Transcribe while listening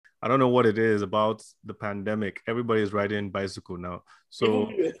I don't know what it is about the pandemic. Everybody's riding bicycle now. Even So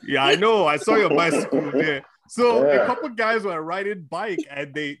me. yeah, I know. I saw your bicycle there. So a Yeah. couple guys were riding bike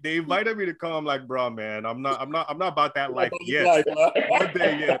and they invited me to come. I'm like, bro, man, I'm not about that life yet. Like, Not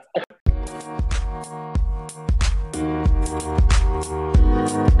there yet.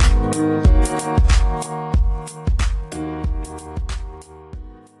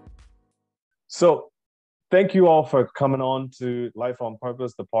 So thank you all for coming on to Life on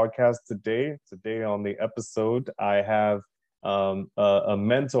Purpose, the podcast today. Today on the episode, I have a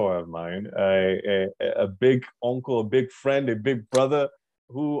mentor of mine, a big uncle, a big friend, a big brother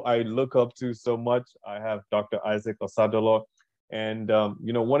who I look up to so much. I have Dr. Isaac Osadolo. And,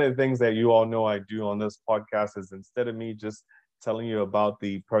 one of the things that you all know I do on this podcast is instead of me just telling you about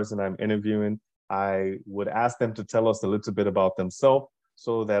the person I'm interviewing, I would ask them to tell us a little bit about themselves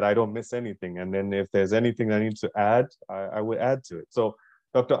so that I don't miss anything. And then if there's anything I need to add, I would add to it. So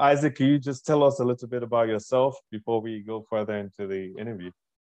Dr. Isaac, can you just tell us a little bit about yourself before we go further into the interview?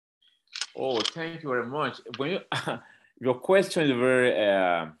 Oh, thank you very much. When you, your question is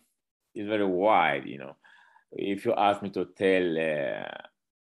very wide. If you ask me to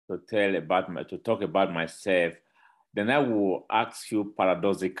talk about myself, then I will ask you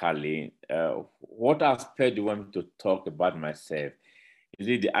paradoxically, what aspect do you want me to talk about myself? Is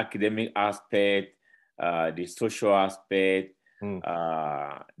it the academic aspect, the social aspect,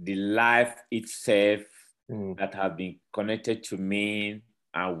 the life itself that have been connected to me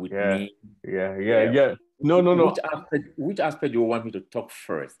and with me? Yeah. No. Which aspect do you want me to talk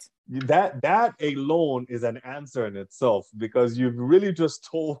first? That alone is an answer in itself, because you've really just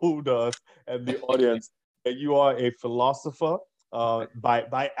told us and the audience that you are a philosopher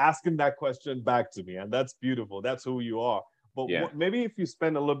by asking that question back to me, and that's beautiful. That's who you are. But maybe if you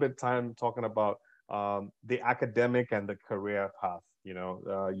spend a little bit of time talking about the academic and the career path,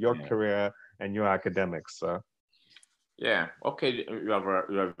 your career and your academics. Yeah. Okay. You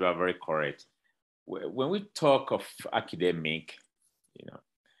are very correct. When we talk of academic,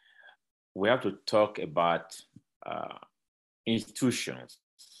 we have to talk about institutions.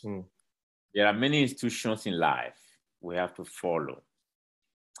 There are many institutions in life we have to follow.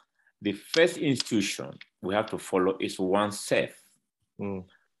 The first institution we have to follow is oneself.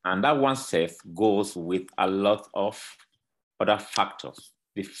 And that oneself goes with a lot of other factors.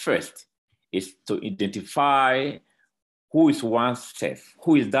 The first is to identify who is oneself,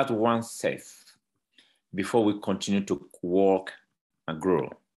 who is that oneself, before we continue to work and grow.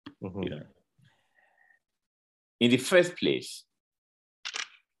 In the first place,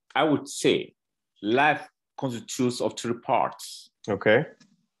 I would say life constitutes of three parts. Okay.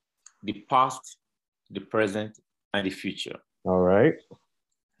 The past, the present, and the future. All right.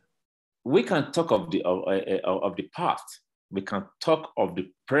 We can talk of the past. We can talk of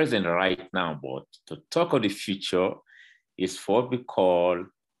the present right now, but to talk of the future is what we call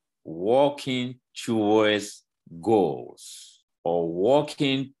working towards goals or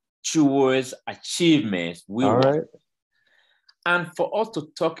working towards achievements we want. Right. And for us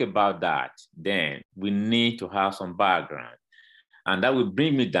to talk about that, then we need to have some background. And that will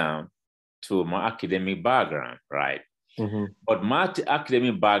bring me down to my academic background, right? But my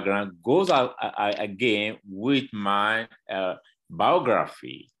academic background goes again with my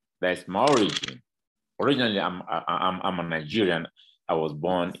biography. That's my origin. Originally, I'm a Nigerian. I was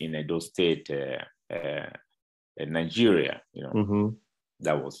born in Edo State, Nigeria.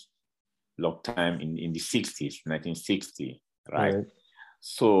 That was long time in the 60s, 1960, right?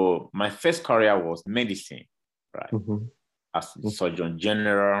 So my first career was medicine, right? As Surgeon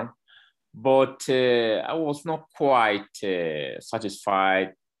General. But I was not quite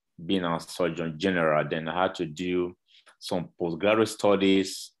satisfied being a Surgeon General. Then I had to do some postgraduate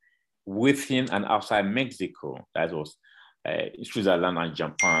studies within and outside Mexico. That was Switzerland and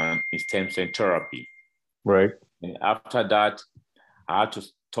Japan in stem cell therapy. Right. And after that, I had to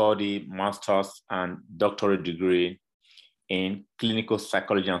study master's and doctorate degree in clinical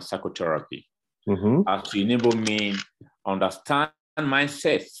psychology and psychotherapy as to enable me understand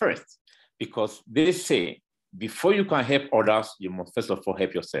myself first. Because they say, before you can help others, you must first of all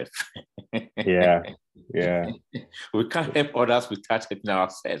help yourself. Yeah. We can't help others without helping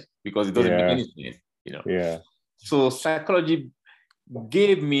ourselves because it doesn't make any sense, Yeah. So psychology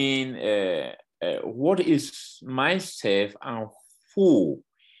gave me what is myself and who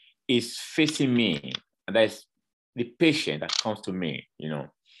is facing me, and that is the patient that comes to me,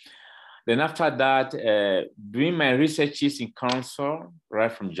 Then after that, doing my researches in cancer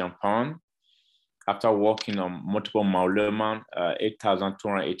right from Japan, after working on multiple myeloma,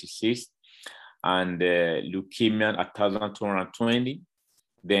 8,286, and leukemia, 1,220,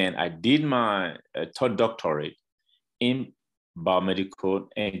 Then I did my third doctorate in biomedical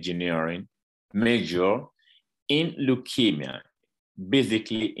engineering, major in leukemia,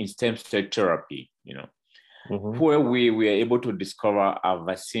 basically in stem cell therapy, where we were able to discover a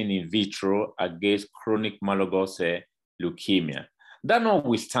vaccine in vitro against chronic myeloid leukemia. That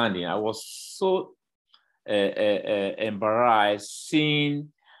notwithstanding, I was so embarrassed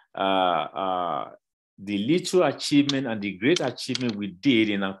seeing the little achievement and the great achievement we did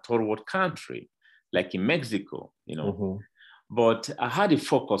in a third world country, like in Mexico, But I had a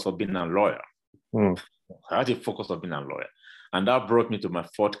focus of being a lawyer. I had a focus of being a lawyer. And that brought me to my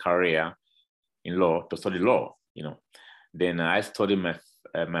fourth career in law, to study law, Then I studied my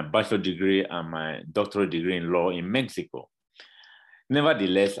bachelor degree and my doctoral degree in law in Mexico.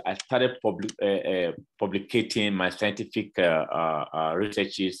 Nevertheless, I started publicating my scientific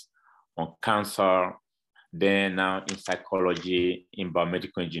researches on cancer, then now in psychology, in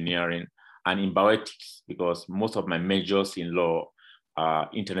biomedical engineering, and in bioethics, because most of my majors in law are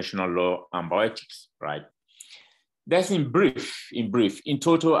international law and bioethics, right? That's in brief. In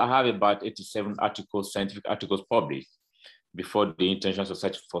total, I have about 87 articles, scientific articles published before the International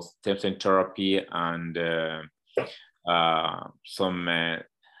Society for Stem Cell Therapy and some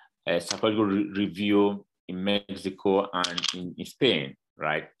psychological review in Mexico and in Spain,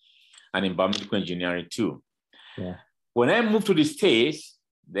 right? And in biomedical engineering too. Yeah. When I moved to the States,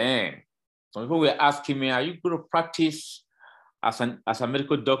 then some people were asking me, are you going to practice as a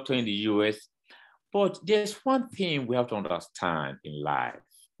medical doctor in the US? But there's one thing we have to understand in life.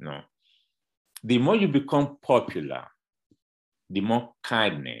 The more you become popular, the more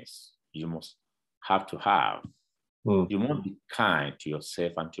kindness you must have to have. You must be kind to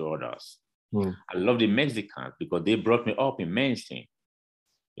yourself and to others. I love the Mexicans because they brought me up in medicine,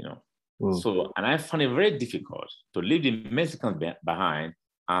 So, and I found it very difficult to leave the Mexicans behind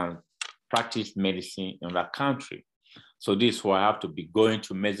and practice medicine in that country. So this is why I have to be going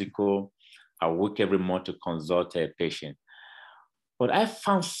to Mexico a week every month to consult a patient. But I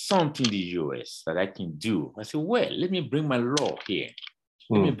found something in the US that I can do. I said, well, let me bring my law here.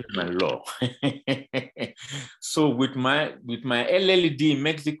 Let me bring my law. So with my LLD in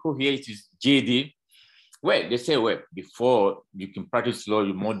Mexico, here it is JD. Well, they say, well, before you can practice law,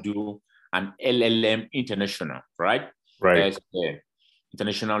 you must do an LLM international, right? Right. That's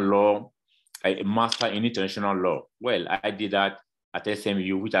international law, a master in international law. Well, I did that at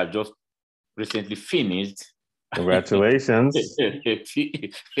SMU, which I just recently finished. Congratulations.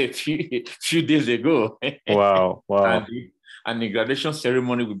 a few days ago. Wow. And the graduation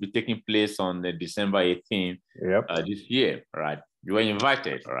ceremony will be taking place on December 18th this year, right? You were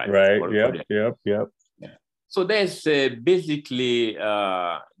invited, right? Right. Yep. Yeah. So there's basically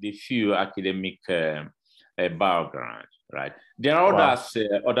the few academic backgrounds, right? There are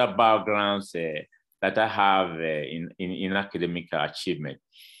other backgrounds that I have in academic achievement.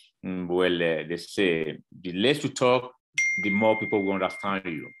 Well, they say the less you talk, the more people will understand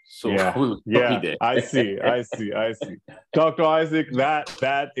you. So I see. Dr. Isaac,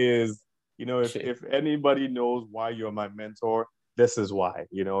 that is, if anybody knows why you're my mentor, this is why.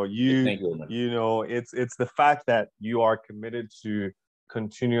 It's the fact that you are committed to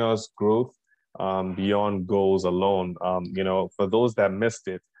continuous growth beyond goals alone. For those that missed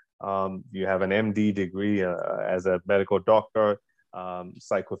it, you have an MD degree as a medical doctor,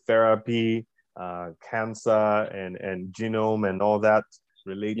 psychotherapy, cancer and genome and all that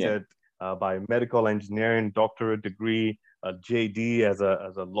related, biomedical engineering doctorate degree, a JD as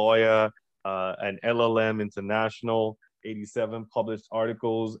a lawyer, an LLM international, 87 published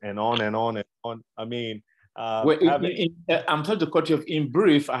articles, and on and on and on. I mean, I'm sorry to cut you off. In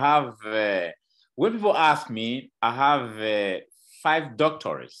brief, I have, when people ask me, I have 5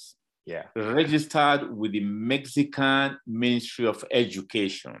 doctorates registered with the Mexican Ministry of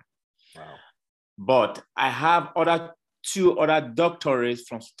Education. Wow. But I have 2 other doctorates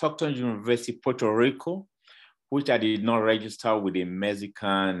from Stockton University, Puerto Rico, which I did not register with the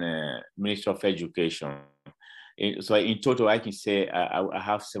Mexican Ministry of Education. So in total, I can say I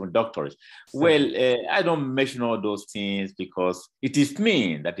have 7 doctorates. Well, I don't mention all those things because it is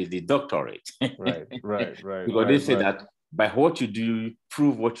me that is the doctorate. Right. Because they say that by what you do, you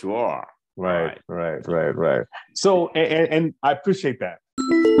prove what you are. Right. So, and I appreciate that.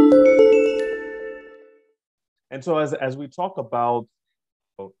 And so as we talk about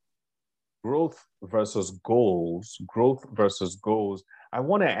growth versus goals, I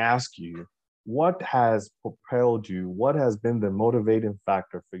want to ask you, what has propelled you? What has been the motivating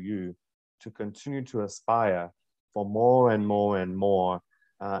factor for you to continue to aspire for more and more and more?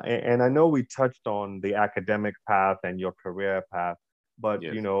 And I know we touched on the academic path and your career path, but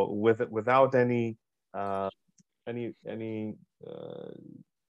Yes. you know, without any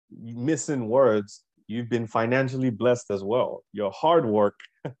missing words, you've been financially blessed as well. Your hard work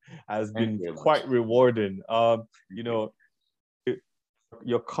has Thank been you very much. quite rewarding. You Thank you. know,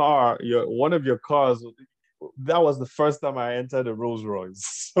 your car, your one of your cars, that was the first time I entered a Rolls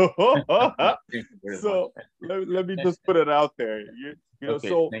Royce. Thank you very much. So let me just put it out there. You know, Okay,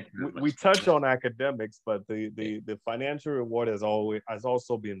 so thank you very we much. touch on academics, but Yeah. the financial reward has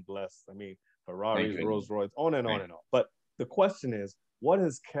also been blessed. I mean, Thank you Ferraris, very much. Rolls Royce, on and on Thank and on. But the question is, what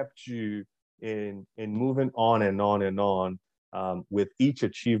has kept you in moving on and on and on with each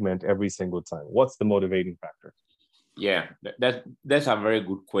achievement every single time? What's the motivating factor? Yeah, that's a very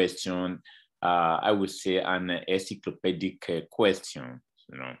good question. I would say an encyclopedic question.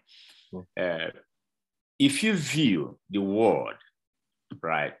 You know, Mm. if you view the world,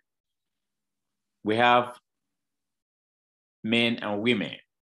 right, we have men and women.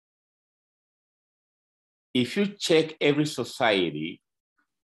 If you check every society,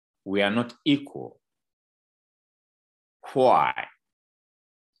 we are not equal. Why?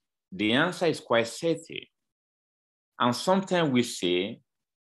 The answer is quite certain. And sometimes we say,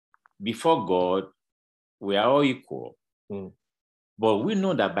 before God, we are all equal. Mm. But we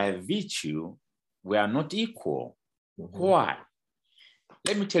know that by virtue, we are not equal. Mm-hmm. Why?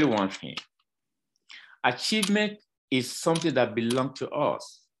 Let me tell you one thing. Achievement is something that belongs to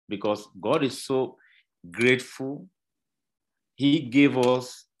us because God is so grateful. He gave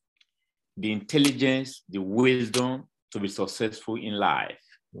us the intelligence, the wisdom to be successful in life.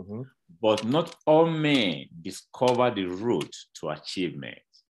 Mm-hmm. But not all men discover the route to achievement.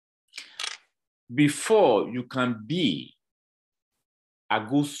 Before you can be a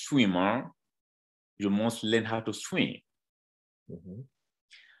good swimmer, you must learn how to swim. Mm-hmm.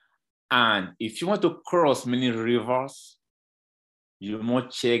 And if you want to cross many rivers, you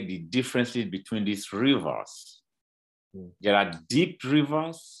must check the differences between these rivers. Mm. There are deep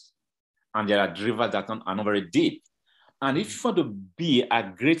rivers, and there are rivers that are not very deep. And if you want to be a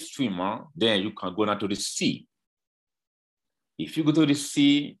great swimmer, then you can go down to the sea. If you go to the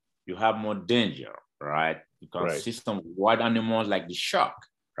sea, you have more danger, right? You can Right. see some wild animals like the shark,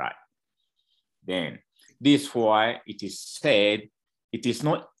 right? Then this is why it is said it is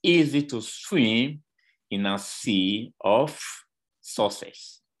not easy to swim in a sea of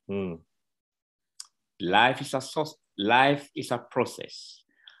success. Mm. Life is a process,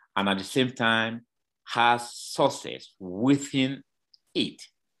 and at the same time has success within it.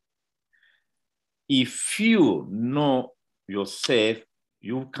 If you know yourself,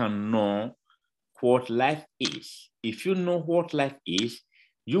 you can know what life is. If you know what life is,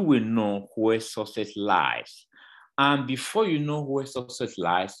 you will know where success lies. And before you know where success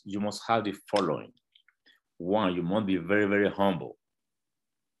lies, you must have the following. One, you must be very, very humble.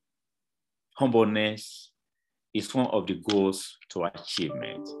 Humbleness is one of the goals to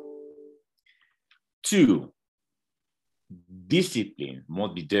achievement. Two, discipline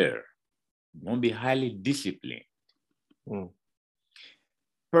must be there. You must be highly disciplined. Mm.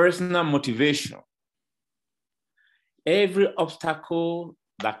 Personal motivation. Every obstacle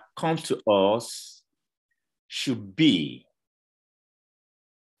that comes to us should be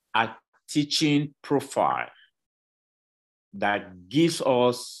a teaching profile that gives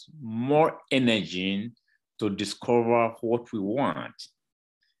us more energy to discover what we want.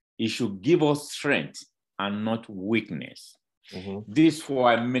 It should give us strength and not weakness. Mm-hmm. This is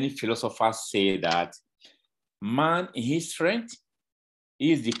why many philosophers say that man in his strength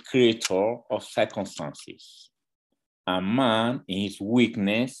is the creator of circumstances. And man in his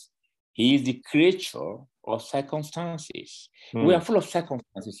weakness, he is the creature of circumstances. Mm. We are full of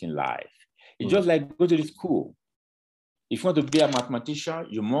circumstances in life. It's Mm. just like go to the school. If you want to be a mathematician,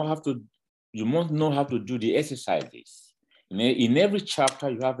 you must know how to do the exercises. In every chapter,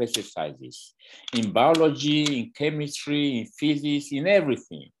 you have exercises. In biology, in chemistry, in physics, in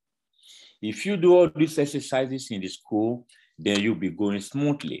everything. If you do all these exercises in the school, then you'll be going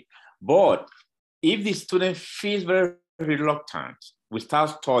smoothly. But if the student feels very reluctant, we start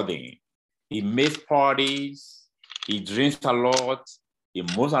studying. He makes parties, he drinks a lot, he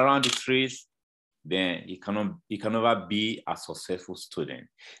moves around the streets, then he can never be a successful student.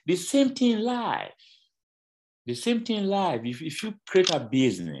 The same thing in life. The same thing in life. If you create a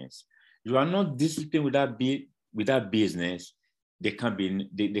business, you are not disciplined with that business, there can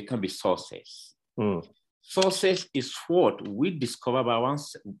be success. Mm. Success is what we discover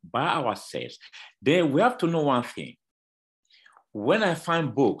by ourselves. Then we have to know one thing. When I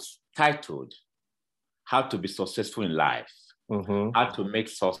find books titled How to Be Successful in Life, Mm-hmm. How to Make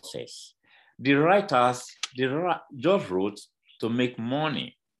Success, the writers just wrote to make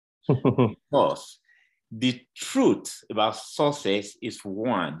money. Because the truth about success is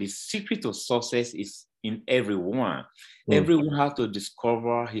one. The secret of success is in everyone. Everyone has to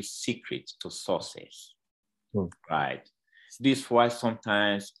discover his secret to success, right? This is why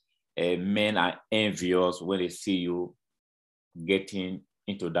sometimes men are envious when they see you getting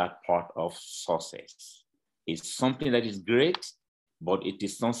into that part of success. It's something that is great, but it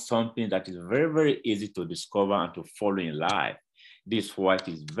is not something that is very, very easy to discover and to follow in life. This is why it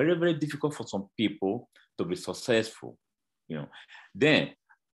is very, very difficult for some people to be successful. Then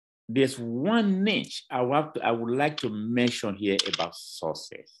there's one niche I would like to mention here about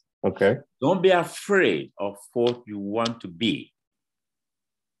success. Okay. Don't be afraid of what you want to be.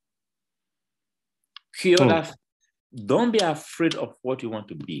 Don't be afraid of what you want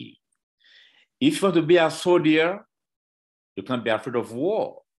to be. If you want to be a soldier, you can't be afraid of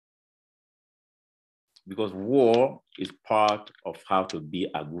war. Because war is part of how to be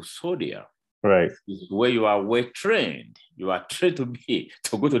a good soldier. Right. It's where you are well trained. You are trained to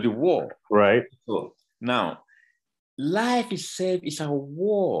go to the war. Right. So now, life itself is a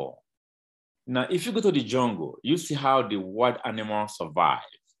war. Now, if you go to the jungle, you see how the wild animals survive.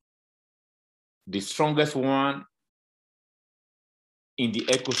 The strongest one in the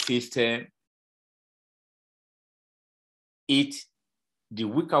ecosystem eat the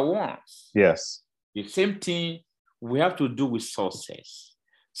weaker ones. Yes. The same thing we have to do with success.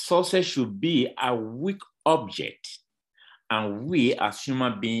 Success should be a weak object, and we as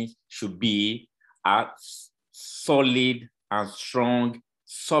human beings should be a solid and strong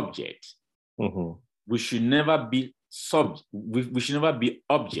subject. Mm-hmm. We should never be we should never be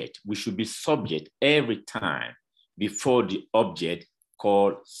object. We should be subject every time before the object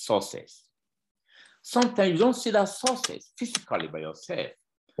called success. Sometimes you don't see that success physically by yourself.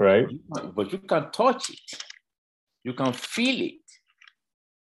 Right. But you can touch it. You can feel it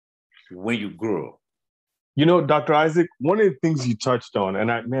when you grow. Dr. Isaac, one of the things you touched on, and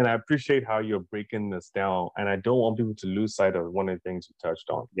I appreciate how you're breaking this down, and I don't want people to lose sight of one of the things you touched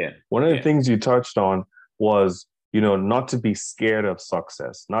on. Yeah. One of the things you touched on was, not to be scared of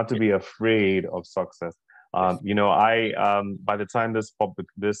success, not to be afraid of success. By the time this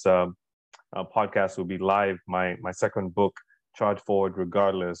podcast will be live, my second book, Charge Forward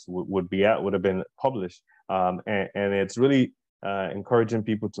Regardless, would have been published, and it's really encouraging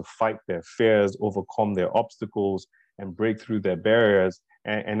people to fight their fears, overcome their obstacles, and break through their barriers.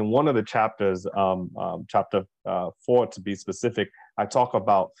 And in one of the chapters, chapter 4 to be specific, I talk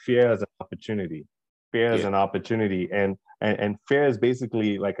about fear as an opportunity. Fear as an opportunity, and fear is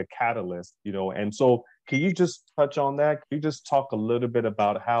basically like a catalyst, And so, can you just touch on that? Can you just talk a little bit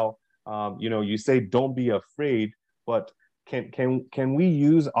about how, you say don't be afraid, but can we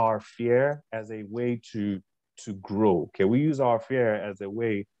use our fear as a way to grow? Can we use our fear as a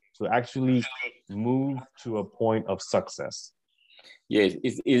way to actually move to a point of success? Yes,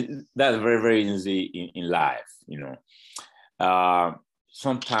 that's very, very easy in life,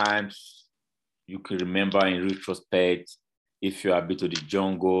 sometimes you can remember in retrospect, if you have been to the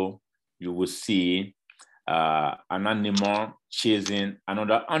jungle, you will see an animal chasing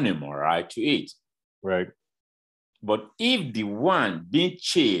another animal, right, to eat. Right. But if the one being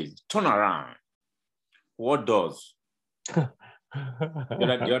chased turn around, what does the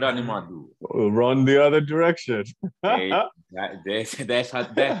other animal do? Run the other direction. That's how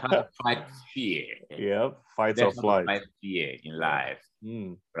to fight fear. Yep, fight or flight. Fight fear in life,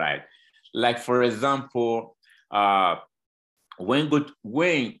 right? Like for example, when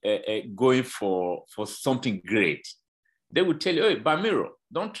going for something great, they will tell you, "Hey, Bamiro,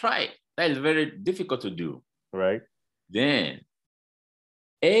 don't try it. That is very difficult to do." Right. Then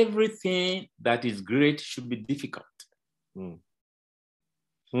everything that is great should be difficult.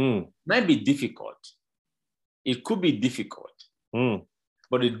 Might be difficult. It could be difficult.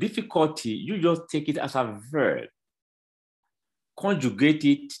 But the difficulty, you just take it as a verb, conjugate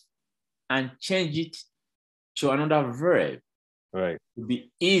it, and change it to another verb. Right. It would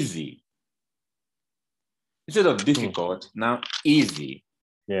be easy. Instead of difficult, now easy.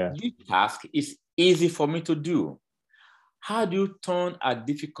 Yeah. This task is easy for me to do. How do you turn a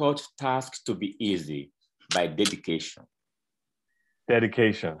difficult task to be easy? By dedication.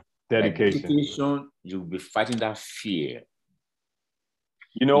 Dedication. By dedication, you'll be fighting that fear.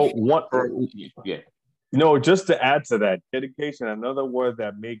 Just to add to that, dedication, another word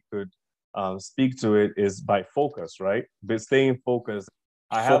that could speak to it is by focus, right? But staying focused.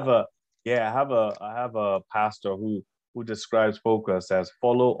 I have a pastor who describes focus as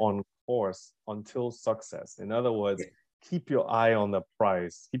follow on course until success. In other words, keep your eye on the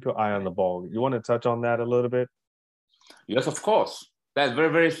prize, keep your eye on the ball. You want to touch on that a little bit? Yes, of course. That's very,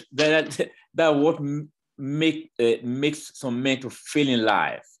 very, that what makes some men to feel in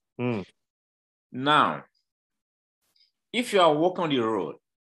life. Mm. Now, if you are walking on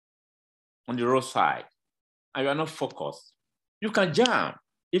the roadside, and you are not focused, you can jump,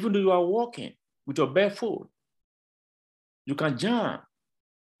 even though you are walking with your bare foot. You can jump.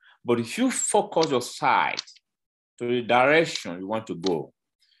 But if you focus your sight to the direction you want to go,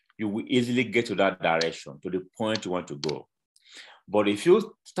 you will easily get to that direction, to the point you want to go. But if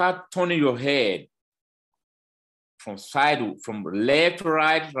you start turning your head from left to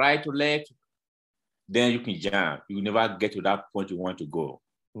right, right to left, then you can jump. You will never get to that point you want to go.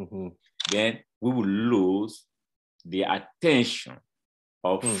 Mm-hmm. Then we will lose the attention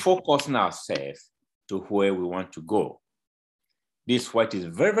of focusing ourselves to where we want to go. This is what is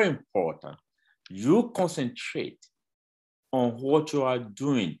very, very important. You concentrate on what you are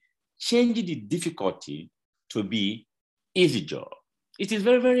doing, changing the difficulty to be easy job. It is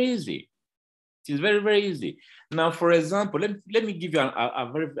very, very easy. It is very, very easy. Now, for example, let me give you a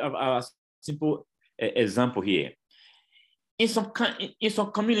very simple example here. In some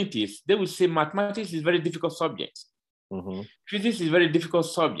communities, they will say mathematics is a very difficult subject. Mm-hmm. Physics is a very difficult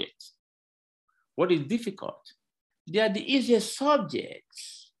subject. What is difficult? They are the easiest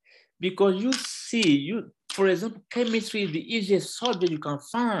subjects because for example, chemistry is the easiest subject you can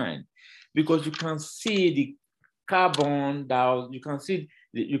find because you can see the carbon, you can see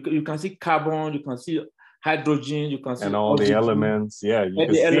carbon, you can see hydrogen, you can see and all oxygen, the elements. Yeah, you can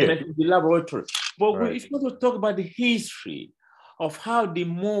the see elements it in the laboratory. But right. if you want to talk about the history of how the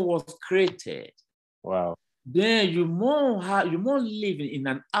moon was created, wow, then you more live in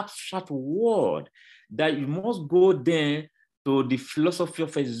an abstract world that you must go then to the philosophy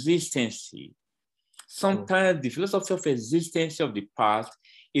of existence. Sometimes the philosophy of existence of the past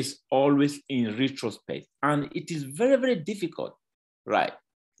is always in retrospect, and it is very, very difficult, right?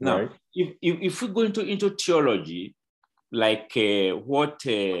 Now, right. if we go into theology, like what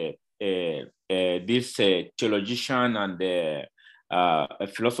this theologian and a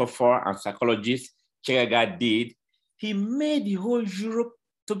philosopher and psychologist Kierkegaard did, he made the whole Europe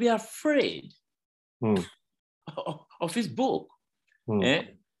to be afraid of his book.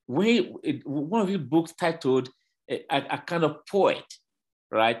 One of his books titled a Kind of Poet,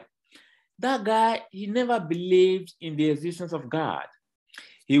 right? That guy, he never believed in the existence of God.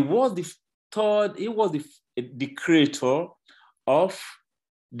 He was the creator of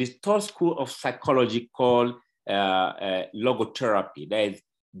the third school of psychology called logotherapy. That is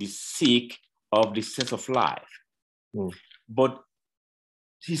the seek of the sense of life. But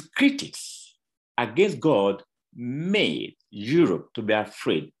his critics against God made Europe to be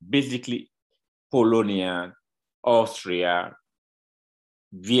afraid. Basically, Polonia, Austria,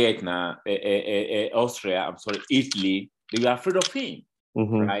 Vietnam, Italy, they were afraid of him,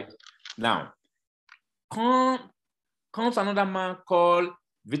 right? Now, comes another man called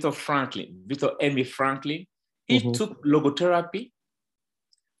Viktor Emil Franklin. He took logotherapy,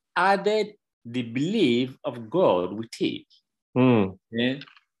 added the belief of God with it. And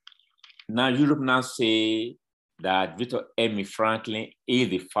now Europe now say that Viktor Emil Franklin is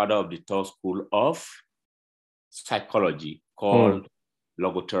the father of the third school of psychology called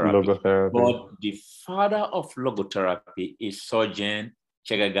logotherapy. But the father of logotherapy is Soren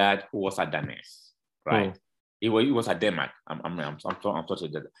Kierkegaard, who was a Danish, right? He was a Denmark. I'm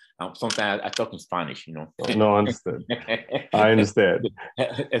talking that. Sometimes I talk in Spanish, you know. No, I understand. I understand.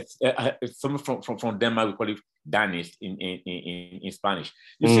 Someone from Denmark, we call it Danish in Spanish.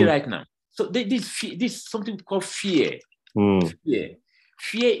 You see right now. So this is something called fear. Fear,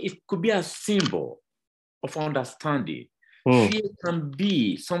 it could be a symbol of understanding. Fear can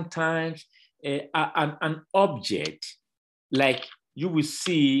be sometimes an object, like you will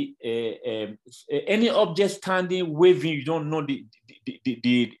see any object standing, waving. You don't know the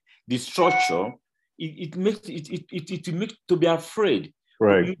structure. It makes to be afraid.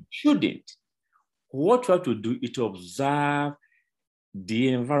 Right. But you shouldn't. What you have to do is to observe the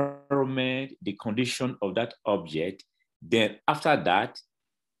environment, the condition of that object. Then after that,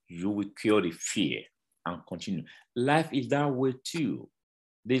 you will cure the fear and continue. Life is that way too.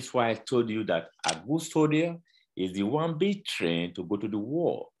 This is why I told you that a good soldier is the one being trained to go to the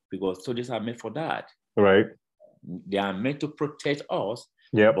war, because soldiers are made for that. Right. They are meant to protect us,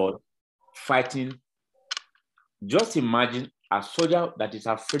 yep. But fighting, just imagine a soldier that is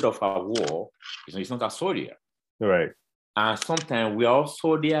afraid of a war, it's not a soldier. Right. And sometimes we are all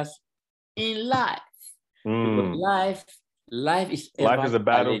soldiers in life. Because life is a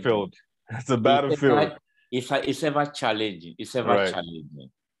battlefield. It's a battlefield. It's ever challenging. It's ever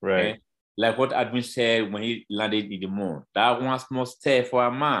challenging. Right. Like what Edwin said when he landed in the moon. That one small step for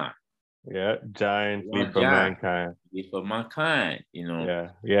a man. Yeah, giant leap for Giant mankind. leap for mankind, you know. Yeah,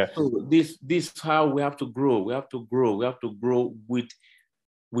 yeah. So this is how we have to grow. We have to grow. We have to grow with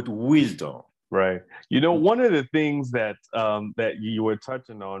wisdom. Right. You know, one of the things that that you were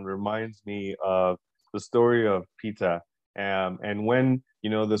touching on reminds me of the story of Peter. And when, you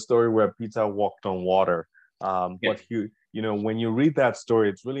know, the story where Peter walked on water. But he, you know, when you read that story,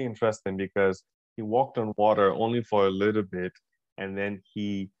 it's really interesting because he walked on water only for a little bit, and then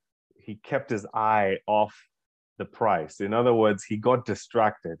he kept his eye off the prize. In other words, he got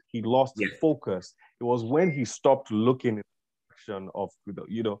distracted. He lost focus. It was when he stopped looking in the direction of,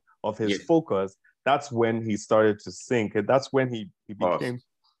 you know, of his focus, that's when he started to sink. And that's when he became,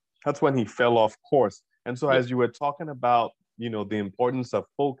 that's when he fell off course. And so as you were talking about, you know, the importance of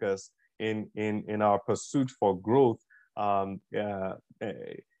focus in our pursuit for growth,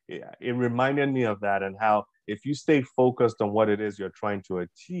 it reminded me of that, and how if you stay focused on what it is you're trying to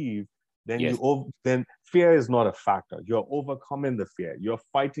achieve, then then fear is not a factor. You're overcoming the fear. You're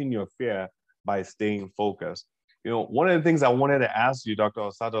fighting your fear by staying focused. You know, one of the things I wanted to ask you, Dr.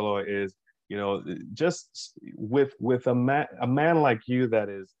 Osadolo, is, you know, just with a man like you that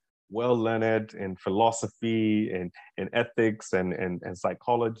is well learned in philosophy and in ethics and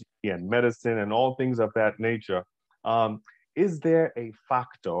psychology and medicine and all things of that nature, is there a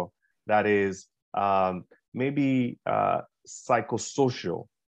factor that is maybe psychosocial?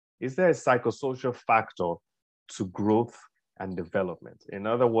 Is there a psychosocial factor to growth and development? In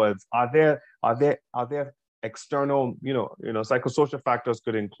other words, are there external, psychosocial factors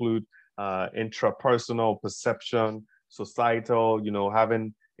could include intrapersonal perception, societal,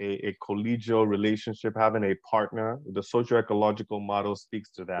 having a collegial relationship, having a partner. The socio-ecological model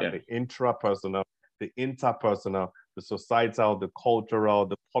speaks to that. The intrapersonal, the interpersonal, the societal, the cultural,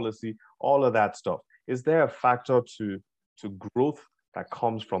 the policy, all of that stuff. Is there a factor to growth that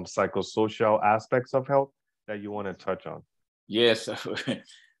comes from psychosocial aspects of health that you want to touch on? Yes.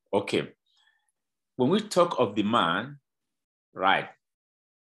 Okay. When we talk of the man, right,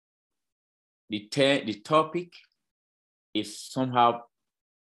 the topic is somehow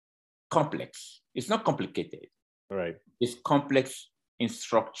complex. It's not complicated. Right. It's complex in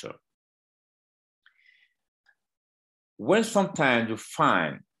structure. When sometimes you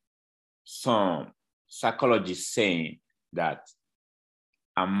find some psychologists saying that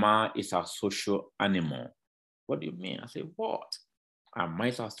a man is a social animal, what do you mean? I say, what? A man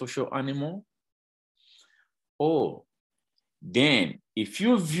is a social animal? Oh, then if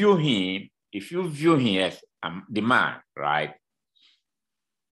you view him as the man, right,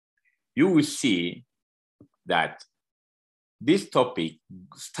 you will see that this topic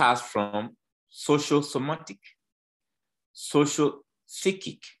starts from social somatic, social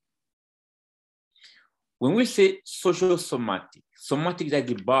psychic. When we say social somatic, somatic is like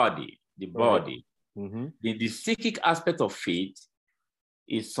the body. Right. Mm-hmm. The psychic aspect of it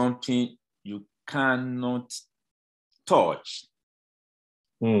is something you cannot touch.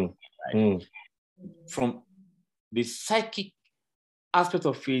 Right? From the psychic aspect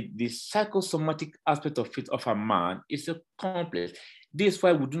of it, the psychosomatic aspect of it of a man is a complex. This is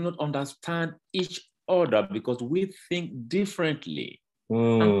why we do not understand each other, because we think differently.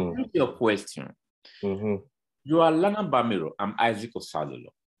 And your question. Mm-hmm. You are Lana Bamiro, I'm Isaac Osadolo.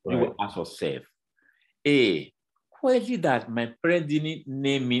 Right. You will ask yourself, why is it that my parents didn't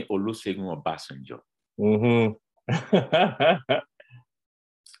name me Olusegun Obasanjo? Mm-hmm.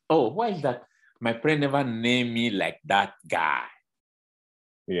 Oh, why is that my parents never named me like that guy?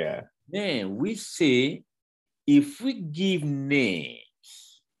 Yeah. Then we say, if we give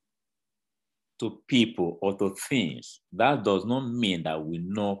names to people or to things, that does not mean that we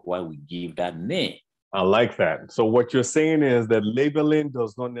know why we give that name. I like that. So what you're saying is that labeling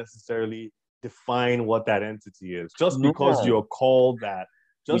does not necessarily define what that entity is. Just because you're called that,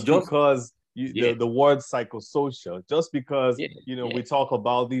 because the word psychosocial, just because we talk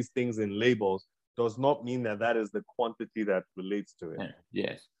about these things in labels, does not mean that is the quantity that relates to it.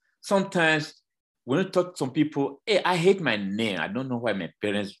 Yes. Sometimes when you talk to some people, I hate my name. I don't know why my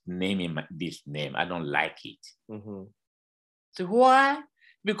parents named me this name. I don't like it. Mm-hmm. So why?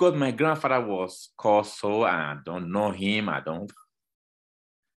 Because my grandfather was called so, and I don't know him.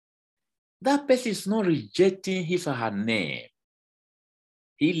 That person is not rejecting his or her name.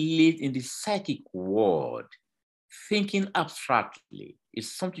 He lived in the psychic world, thinking abstractly.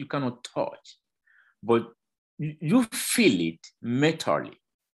 It's something you cannot touch, but you feel it mentally.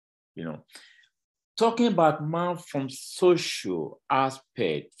 Talking about man from social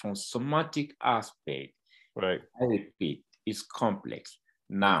aspect, from somatic aspect, right? I repeat, it's complex.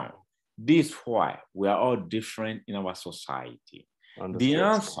 Now, This is why we are all different in our society.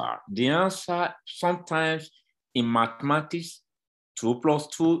 Understood. The answer sometimes in mathematics, 2 plus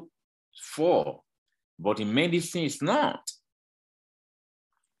 2, 4. But in medicine, it's not.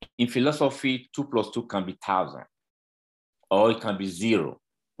 In philosophy, 2 plus 2 can be 1,000, or it can be 0,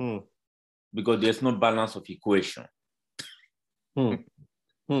 because there's no balance of equation. You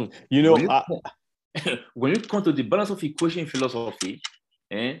know, when you come to the balance of equation in philosophy,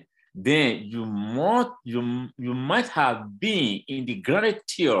 then you might have been in the grounded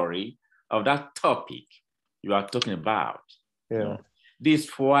theory of that topic you are talking about. Yeah. You know? This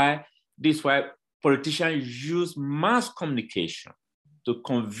is why politicians use mass communication to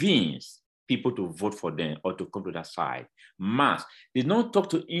convince people to vote for them or to come to their side. Mass. They don't talk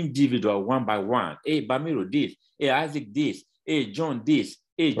to individual one by one. Hey, Bamiro this. Hey, Isaac this. Hey, John this.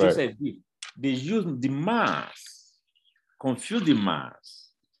 Hey, Joseph this. They use the mass, confuse the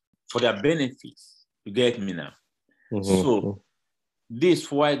mass for their benefits. You get me now? So this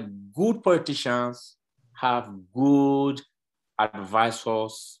is why good politicians have good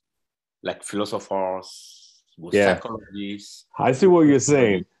advisors, like philosophers, psychologists. I see what you're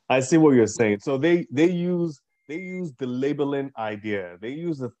saying. So they use the labeling idea. They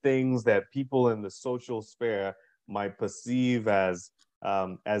use the things that people in the social sphere might perceive as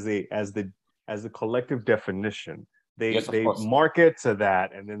the collective definition. They market to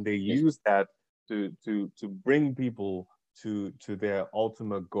that, and then they use that to bring people to their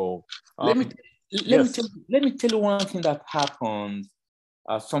ultimate goal. Let me tell you one thing that happened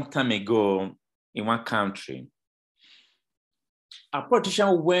some time ago in one country. A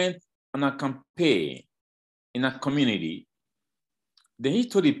politician went on a campaign in a community. Then he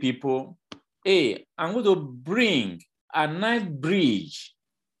told the people, hey, I'm going to bring a nice bridge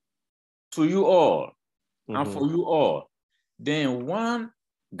to you all and for you all. Then one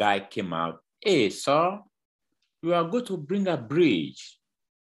guy came out, hey, sir, you are going to bring a bridge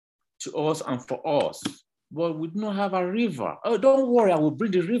to us and for us, but we do not have a river. Oh, don't worry, I will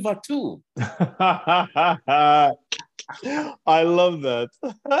bring the river too. I love that.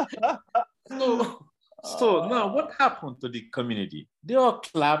 So now what happened to the community? They all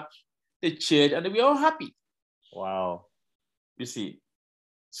clapped, they cheered, and they were all happy. Wow. You see,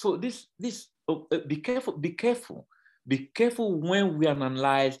 so be careful when we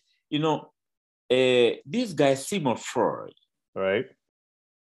analyze, this guy, Sigmund Freud, right?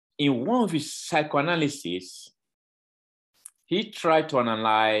 In one of his psychoanalysis, he tried to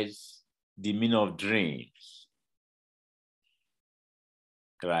analyze the meaning of dreams,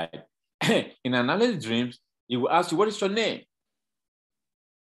 right? In analyzing dreams, he will ask you, what is your name?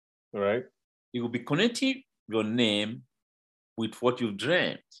 Right. He will be connecting your name with what you've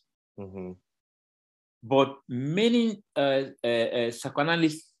dreamt. But many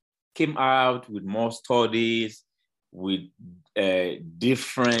psychoanalysts came out with more studies, with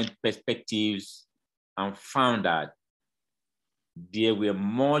different perspectives, and found that there were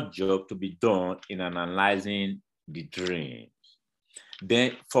more jobs to be done in analyzing the dreams.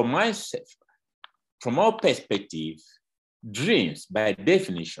 Then from our perspective, dreams by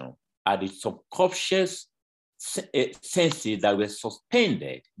definition are the subconscious senses that were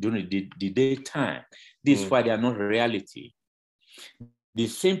suspended during the daytime. This is why they are not reality. The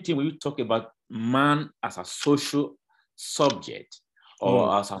same thing when you talk about man as a social subject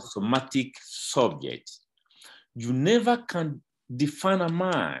or as a somatic subject, you never can define a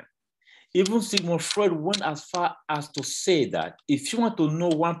man. Even Sigmund Freud went as far as to say that if you want to know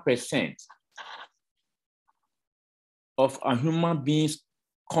 1% of a human being's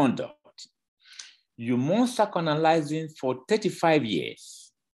conduct, you must psychoanalyzing for 35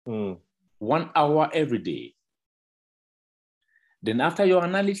 years, 1 hour every day. Then after your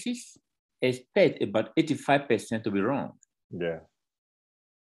analysis, expect about 85% to be wrong. Yeah.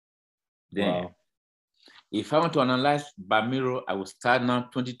 Then, if I want to analyze Bamiro, I will start now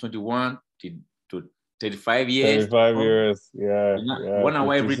 2021 to 35 years. 35 years, yeah. 1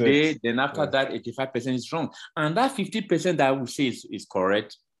 hour every day. Then after that, 85% is wrong. And that 50% that I would say is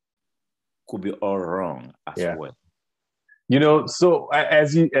correct could be all wrong as well. So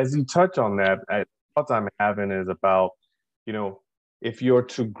as you touch on that, the thought I'm having is about, if you're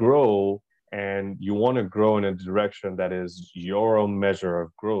to grow and you want to grow in a direction that is your own measure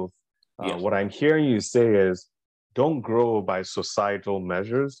of growth, what I'm hearing you say is, don't grow by societal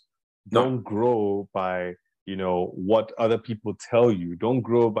measures. Don't grow by, what other people tell you. Don't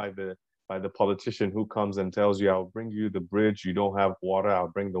grow by the politician who comes and tells you, I'll bring you the bridge. You don't have water, I'll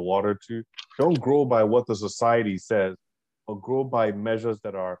bring the water to. Don't grow by what the society says, but grow by measures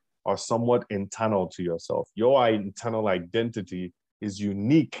that are somewhat internal to yourself. Your internal identity is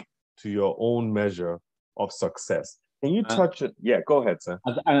unique to your own measure of success. Can you touch it? Yeah, go ahead, sir.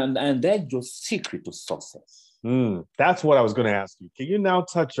 And that's your secret to success. That's what I was going to ask you. Can you now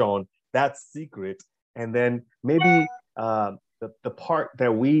touch on that secret, and then maybe the part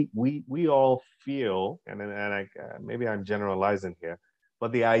that we all feel, and I maybe I'm generalizing here,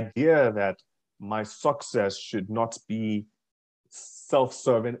 but the idea that my success should not be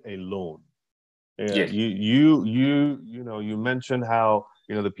self-serving alone. Yes. You mentioned how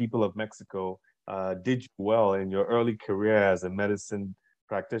the people of Mexico did you well in your early career as a medicine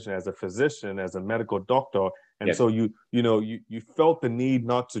practitioner, as a physician, as a medical doctor, and yes. so you felt the need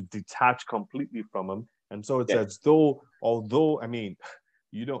not to detach completely from them, and so it's as though, although I mean,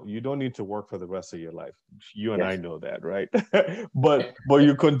 you don't need to work for the rest of your life. You and I know that, right? but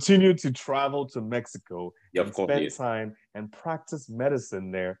you continue to travel to Mexico and spend time and practice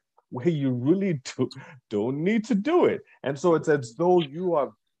medicine there, where you really don't need to do it. And so it's as though you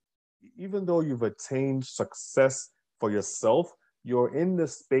are, even though you've attained success for yourself, you're in the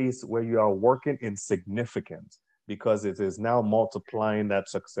space where you are working in significance, because it is now multiplying that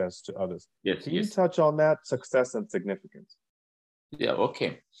success to others. Can you touch on that, success and significance? Yeah,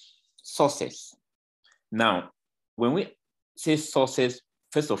 okay. Success. Now, when we say success,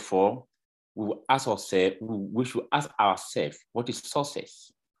 first of all, we should ask ourselves, what is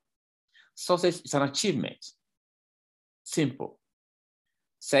success? Success is an achievement. Simple.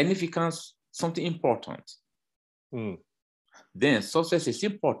 Significance, something important. Then success is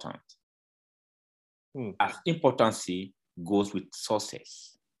important. As importance goes with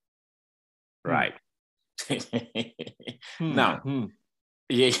success. Right. Now,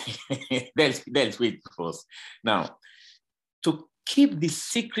 yeah, that's wait first. Now, to keep the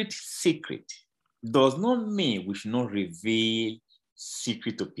secret does not mean we should not reveal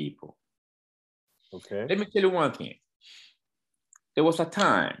secret to people. Okay. Let me tell you one thing. There was a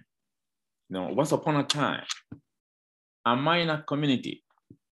time, once upon a time, a man in a community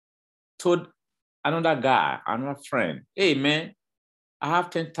told another guy, another friend, hey man, I have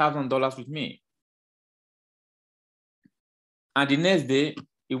 $10,000 with me. And the next day,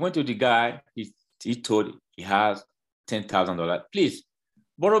 he went to the guy, he told he has $10,000. Please,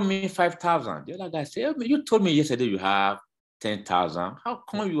 borrow me 5,000. The other guy said, oh, you told me yesterday you have 10,000. How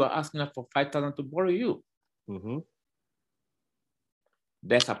come you are asking for 5,000 to borrow you?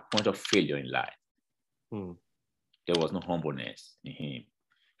 That's a point of failure in life. There was no humbleness in him.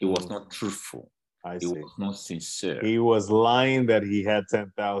 He was not truthful. He was not sincere. He was lying that he had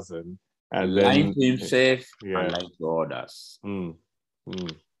 10,000. And lying to himself and lying to others.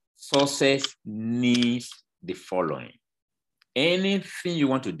 Success needs the following. Anything you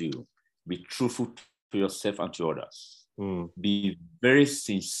want to do, be truthful to yourself and to others. Be very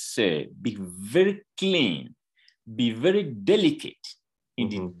sincere, be very clean, be very delicate in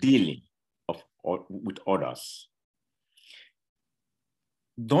the dealing with others.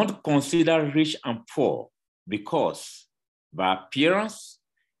 Don't consider rich and poor, because by appearance,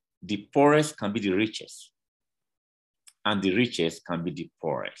 the poorest can be the richest, and the richest can be the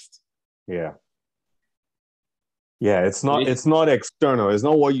poorest. Yeah, it's not external. It's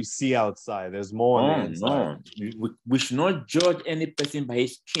not what you see outside. There's more on the inside. We should not judge any person by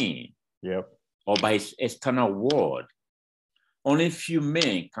his skin or by his external world. Only few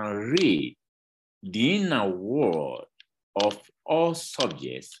men can read the inner world of all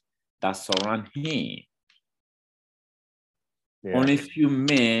subjects that surround him. Only few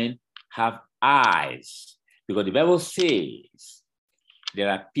men have eyes, because the Bible says there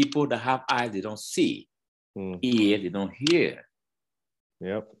are people that have eyes they don't see, ears they don't hear.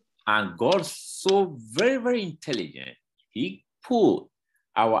 And God's so very, very intelligent. He put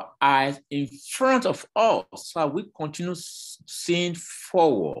our eyes in front of us so we continue seeing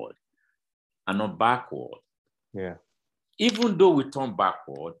forward and not backward. Even though we turn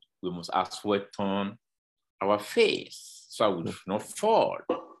backward, we must as well turn our face so we do not fall.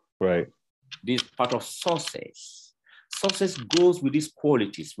 This is part of success. Success goes with these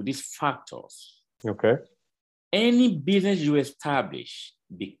qualities, with these factors. Any business you establish,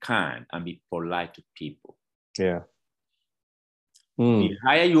 be kind and be polite to people. The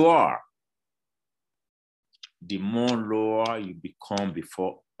higher you are, the more lower you become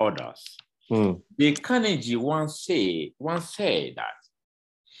before others. Dale Carnegie once said that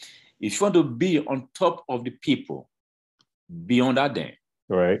if you want to be on top of the people, be under them.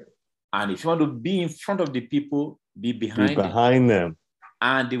 And if you want to be in front of the people, be behind them.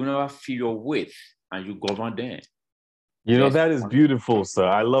 And they will never feel your weight, and you govern them. That is beautiful, sir.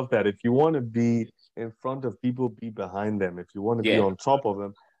 I love that. If you want to be in front of people, be behind them. If you want to be on top of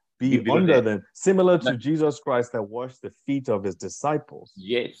them, be under them. them, similar to Jesus Christ that washed the feet of his disciples.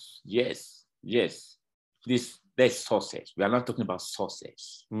 Yes. There's success. We are not talking about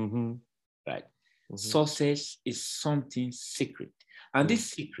success, Mm-hmm. right? Mm-hmm. Success is something secret. And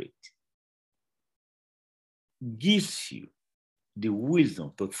this secret gives you the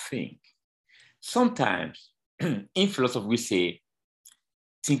wisdom to think. Sometimes in philosophy, we say,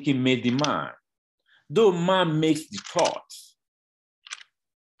 thinking made the man. Though man makes the thoughts,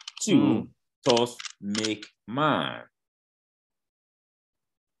 thoughts make man.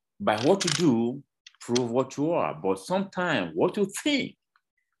 By what you do, prove what you are. But sometimes what you think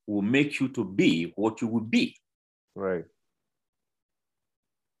will make you to be what you will be. Right.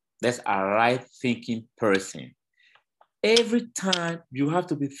 That's a right thinking person. Every time you have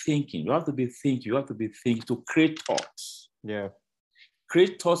to be thinking, to create thoughts. Yeah.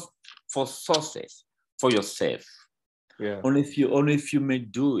 Create thoughts for success, for yourself. Yeah. Only if you may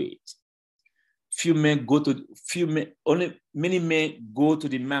do it. Many men go to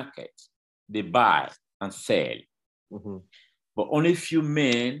the market, they buy and sell. Mm-hmm. But only few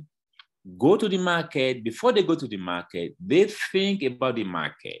men go to the market. Before they go to the market, they think about the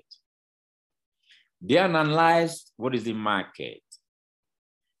market. They analyze what is the market.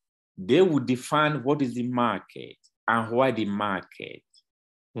 They will define what is the market and why the market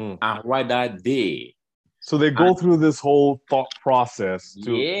and why that day. So they go through this whole thought process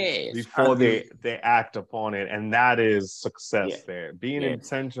before they act upon it. And that is success there. Being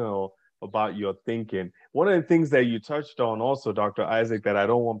intentional about your thinking. One of the things that you touched on also, Dr. Isaac, that I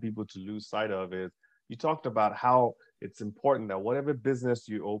don't want people to lose sight of is you talked about how it's important that whatever business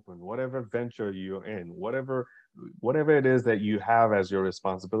you open, whatever venture you're in, whatever it is that you have as your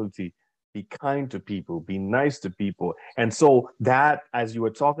responsibility, be kind to people, be nice to people. And so that, as you were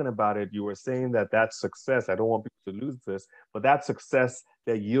talking about it, you were saying that that's success. I don't want people to lose this, but that success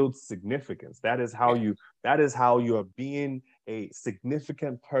that yields significance. That is how you are being a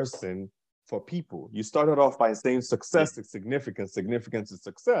significant person for people. You started off by saying success is significance, significance is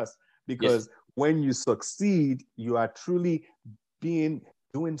success, because when you succeed, you are truly doing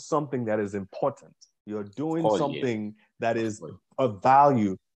something that is important. You're doing something that is of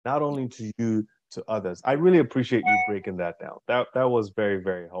value, not only to you, to others. I really appreciate you breaking that down. That was very,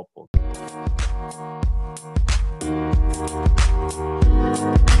 very helpful.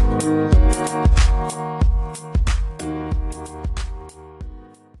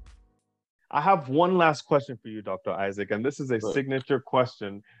 I have one last question for you, Dr. Isaac, and this is a signature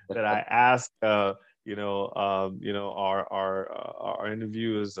question that I ask, our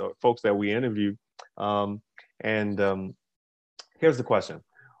interviewers, or folks that we interview. Here's the question.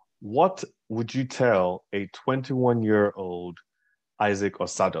 What would you tell a 21-year-old Isaac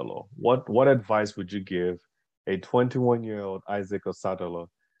Osadolo? What advice would you give a 21-year-old Isaac Osadolo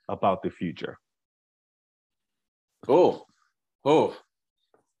about the future?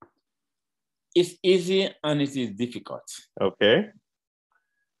 It's easy and it is difficult. Okay.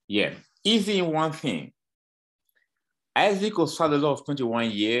 Yeah. Easy in one thing. Isaac Osadolo of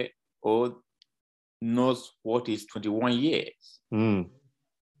 21 years old knows what is 21 years.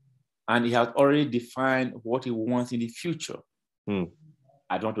 And he has already defined what he wants in the future.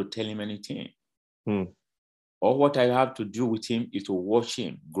 I don't want to tell him anything. All what I have to do with him is to watch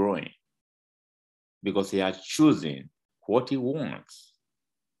him growing, because he has chosen what he wants.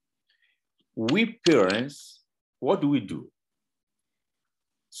 We parents, what do?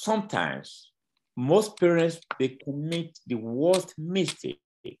 Sometimes, most parents, they commit the worst mistake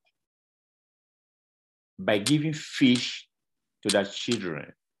by giving fish to their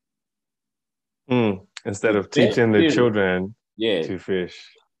children. Instead of teaching the children to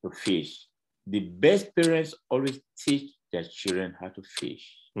fish. The best parents always teach their children how to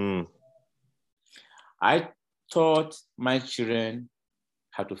fish. I taught my children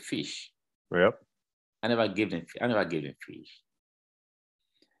how to fish. Yep. I never gave them fish.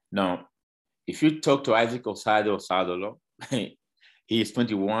 Now, if you talk to Isaac Osadolo, he is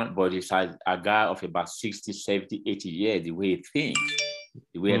 21, but he's a guy of about 60, 70, 80 years. The way he thinks,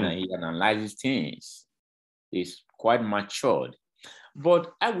 the way he analyzes things is quite matured.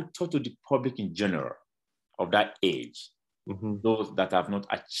 But I would talk to the public in general of that age, those that have not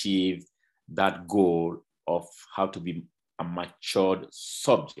achieved that goal of how to be a matured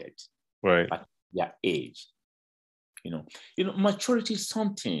subject at their age. Maturity is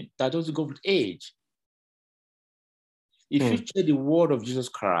something that doesn't go with age. If you check the word of Jesus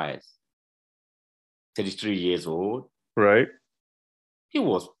Christ, 33 years old, right? He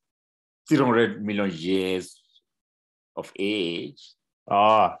was 300 million years of age.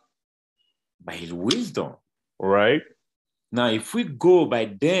 By his wisdom. Right. Now, if we go by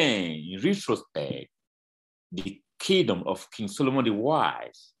then, in retrospect, the kingdom of King Solomon the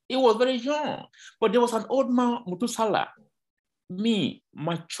Wise, he was very young, but there was an old man, Mutusala. Me,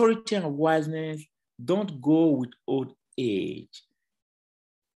 maturity and wiseness don't go with old age.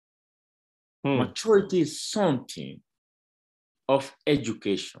 Maturity is something of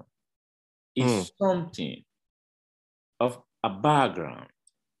education, is something of a background,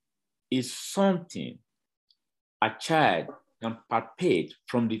 is something a child can partake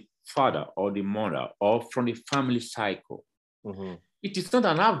from the father or the mother or from the family cycle. It is not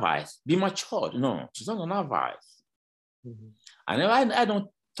an advice, be matured. No, it's not an advice. And I don't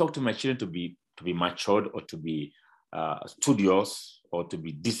talk to my children to be matured or to be studious or to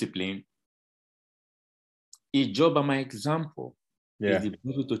be disciplined. It's job by my example. Is the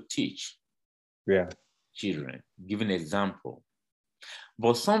ability to teach children, give an example.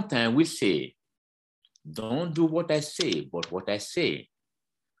 But sometimes we say, don't do what I say, but what I say.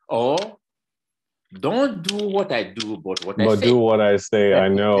 Or don't do what I do, but what I say. But do what I say, I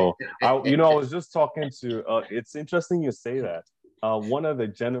know. I was just talking to, it's interesting you say that. One of the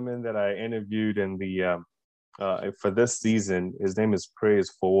gentlemen that I interviewed in the, for this season, his name is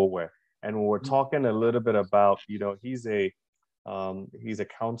Praise Forward. And we're talking a little bit about, he's a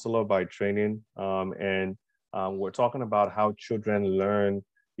counselor by training. And we're talking about how children learn,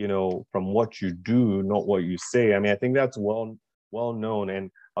 from what you do, not what you say. I mean, I think that's well known. And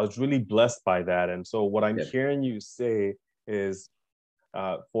I was really blessed by that. And so what I'm hearing you say is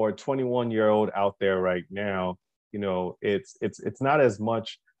for a 21-year-old out there right now, it's not as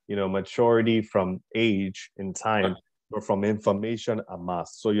much, maturity from age and time, but from information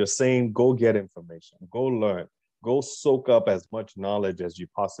amassed. So you're saying, go get information, go learn, go soak up as much knowledge as you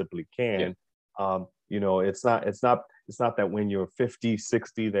possibly can. It's not that when you're 50,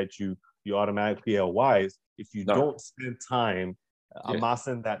 60 that you automatically are wise. If you don't spend time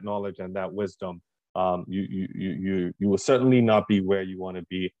amassing that knowledge and that wisdom, you will certainly not be where you want to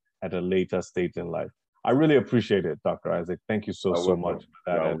be at a later stage in life. I really appreciate it, Dr. Isaac. Thank you so much for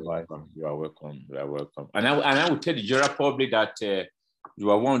that advice. You are welcome. You are welcome. And I will tell the general public that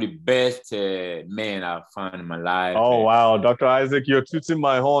you are one of the best men I've found in my life. Oh, wow. Dr. Isaac, you're tooting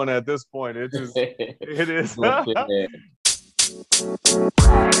my horn at this point. It is. But,